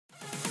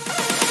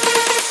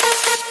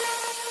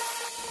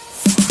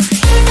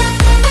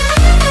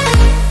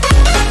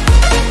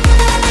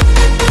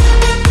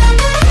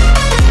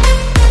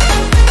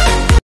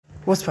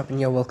What's poppin',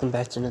 yo? Welcome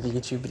back to another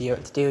YouTube video.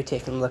 Today we're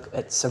taking a look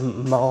at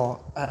some more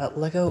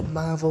LEGO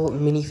Marvel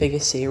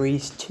minifigure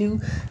series 2,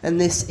 and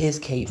this is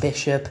Kate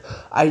Bishop.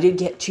 I did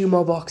get 2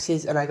 more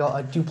boxes, and I got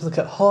a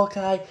duplicate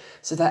Hawkeye,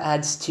 so that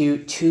adds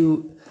to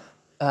 2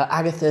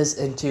 Agathas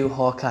and 2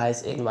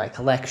 Hawkeyes in my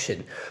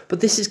collection.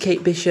 But this is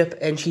Kate Bishop,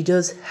 and she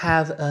does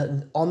have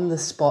an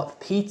on-the-spot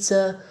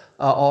pizza,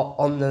 or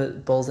on the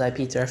bullseye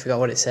pizza, I forgot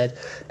what it said,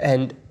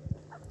 and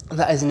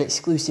that is an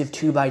exclusive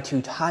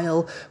 2x2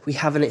 tile. We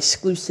have an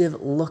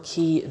exclusive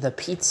Lucky the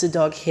Pizza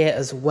Dog here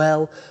as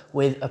well,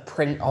 with a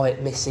print of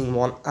it missing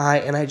one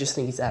eye, and I just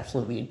think it's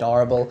absolutely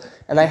adorable.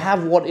 And I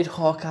have wanted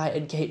Hawkeye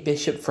and Kate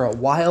Bishop for a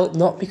while,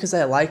 not because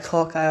I like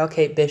Hawkeye or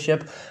Kate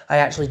Bishop. I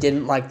actually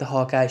didn't like the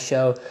Hawkeye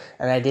show,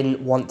 and I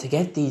didn't want to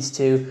get these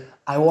two.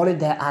 I wanted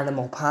their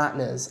animal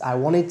partners. I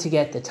wanted to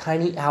get the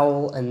Tiny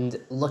Owl and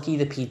Lucky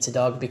the Pizza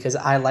Dog because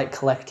I like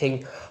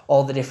collecting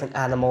all the different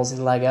animals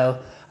in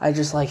LEGO. I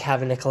just like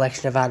having a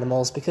collection of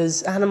animals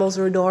because animals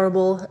are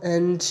adorable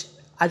and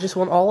I just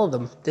want all of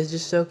them. They're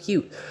just so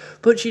cute.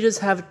 But she does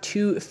have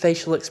 2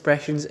 facial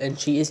expressions and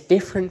she is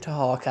different to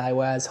Hawkeye,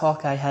 whereas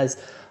Hawkeye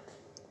has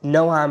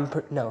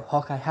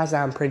Hawkeye has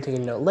arm printing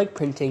and no leg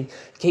printing.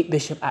 Kate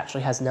Bishop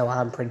actually has no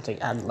arm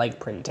printing and leg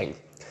printing.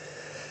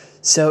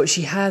 So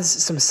she has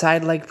some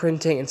side leg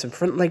printing and some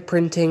front leg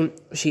printing.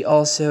 She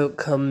also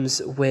comes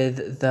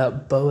with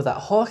the bow that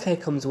Hawkeye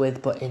comes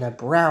with, but in a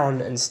brown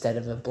instead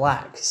of a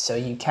black. So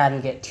you can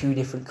get 2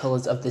 different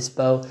colors of this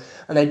bow.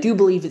 And I do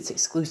believe it's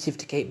exclusive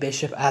to Kate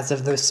Bishop as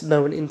of this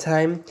moment in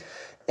time.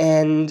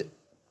 And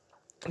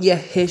yeah,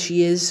 here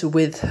she is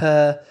with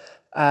her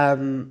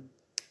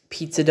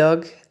pizza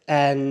dog.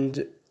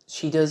 And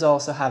she does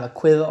also have a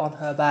quiver on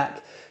her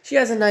back. She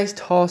has a nice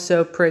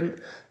torso print,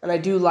 and I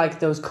do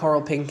like those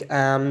coral pink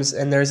arms,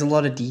 and there's a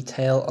lot of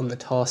detail on the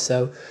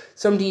torso.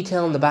 Some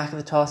detail on the back of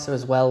the torso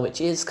as well,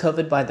 which is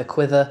covered by the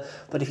quiver,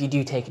 but if you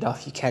do take it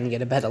off, you can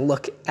get a better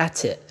look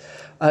at it.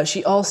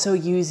 She also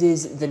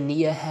uses the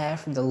Nia hair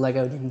from the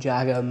Lego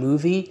Ninjago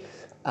movie,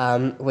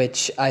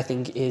 which I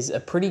think is a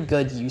pretty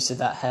good use of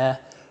that hair,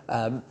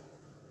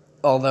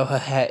 although her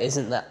hair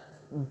isn't that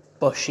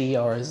bushy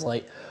or as,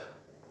 like,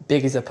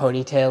 big as a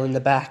ponytail in the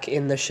back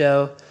in the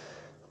show.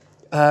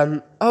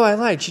 I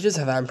lied. She does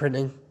have arm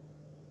printing.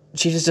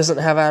 She just doesn't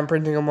have arm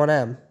printing on one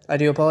arm. I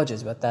do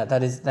apologize about that.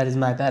 That is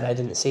my bad. I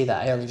didn't see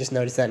that. I only just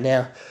noticed that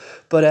now.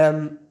 But,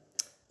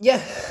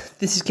 yeah,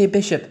 this is Kate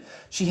Bishop.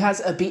 She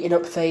has a beaten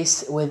up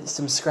face with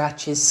some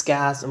scratches,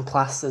 scars, and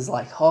plasters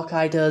like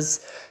Hawkeye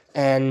does.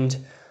 And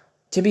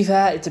to be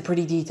fair, it's a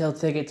pretty detailed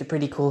figure. It's a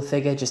pretty cool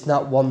figure, just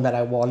not one that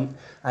I want.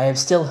 I am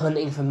still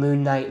hunting for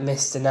Moon Knight,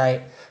 Mr.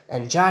 Knight,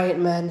 and Giant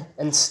Man,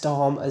 and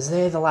Storm, as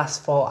they're the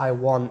last 4 I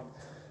want.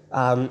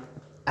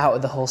 Out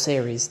of the whole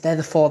series. They're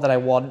the 4 that I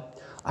want.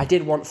 I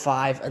did want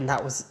 5, and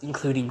that was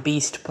including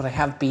Beast, but I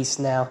have Beast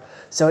now.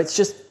 So it's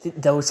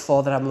just those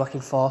 4 that I'm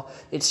looking for.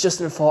 It's just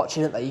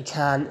unfortunate that you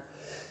can't,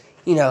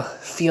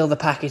 feel the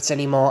packets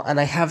anymore. And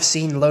I have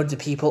seen loads of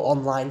people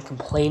online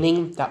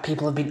complaining that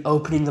people have been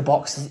opening the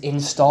boxes in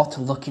store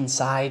to look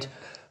inside.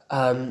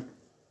 And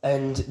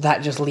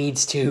that just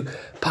leads to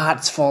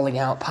parts falling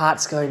out,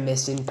 parts going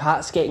missing,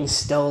 parts getting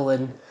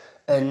stolen.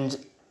 And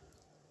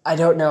I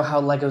don't know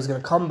how LEGO's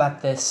going to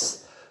combat this,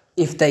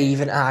 if they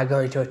even are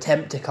going to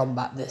attempt to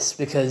combat this,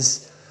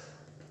 because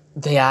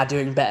they are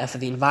doing better for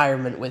the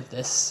environment with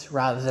this,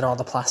 rather than all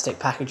the plastic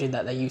packaging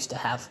that they used to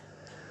have.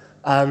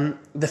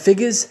 The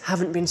figures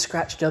haven't been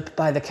scratched up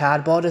by the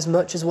cardboard as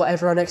much as what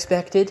everyone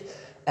expected.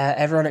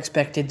 Everyone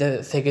expected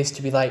the figures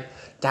to be,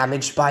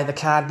 damaged by the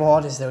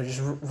cardboard as they were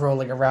just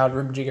rolling around,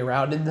 rummaging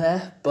around in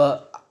there,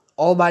 but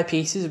all my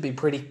pieces have been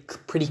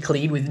pretty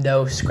clean with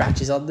no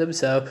scratches on them,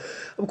 so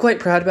I'm quite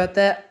proud about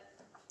that.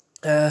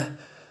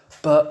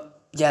 But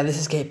yeah, this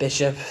is Kate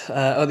Bishop.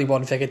 Only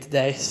one figure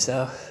today,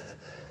 so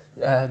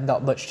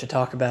not much to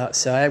talk about.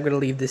 So I am going to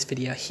leave this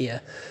video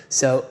here.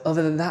 So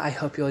other than that, I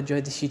hope you all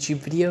enjoyed this YouTube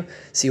video.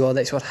 See you all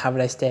next one. Have a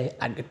nice day,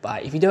 and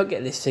goodbye. If you don't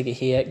get this figure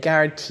here,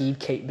 guaranteed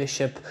Kate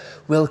Bishop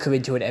will come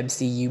into an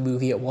MCU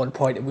movie at one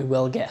point, and we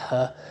will get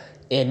her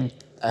in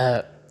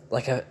a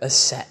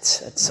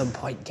set at some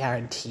point,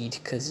 guaranteed,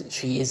 because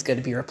she is going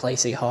to be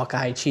replacing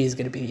Hawkeye, and she is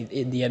going to be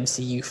in the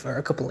MCU for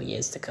a couple of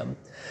years to come.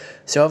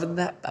 So other than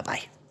that,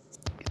 bye-bye.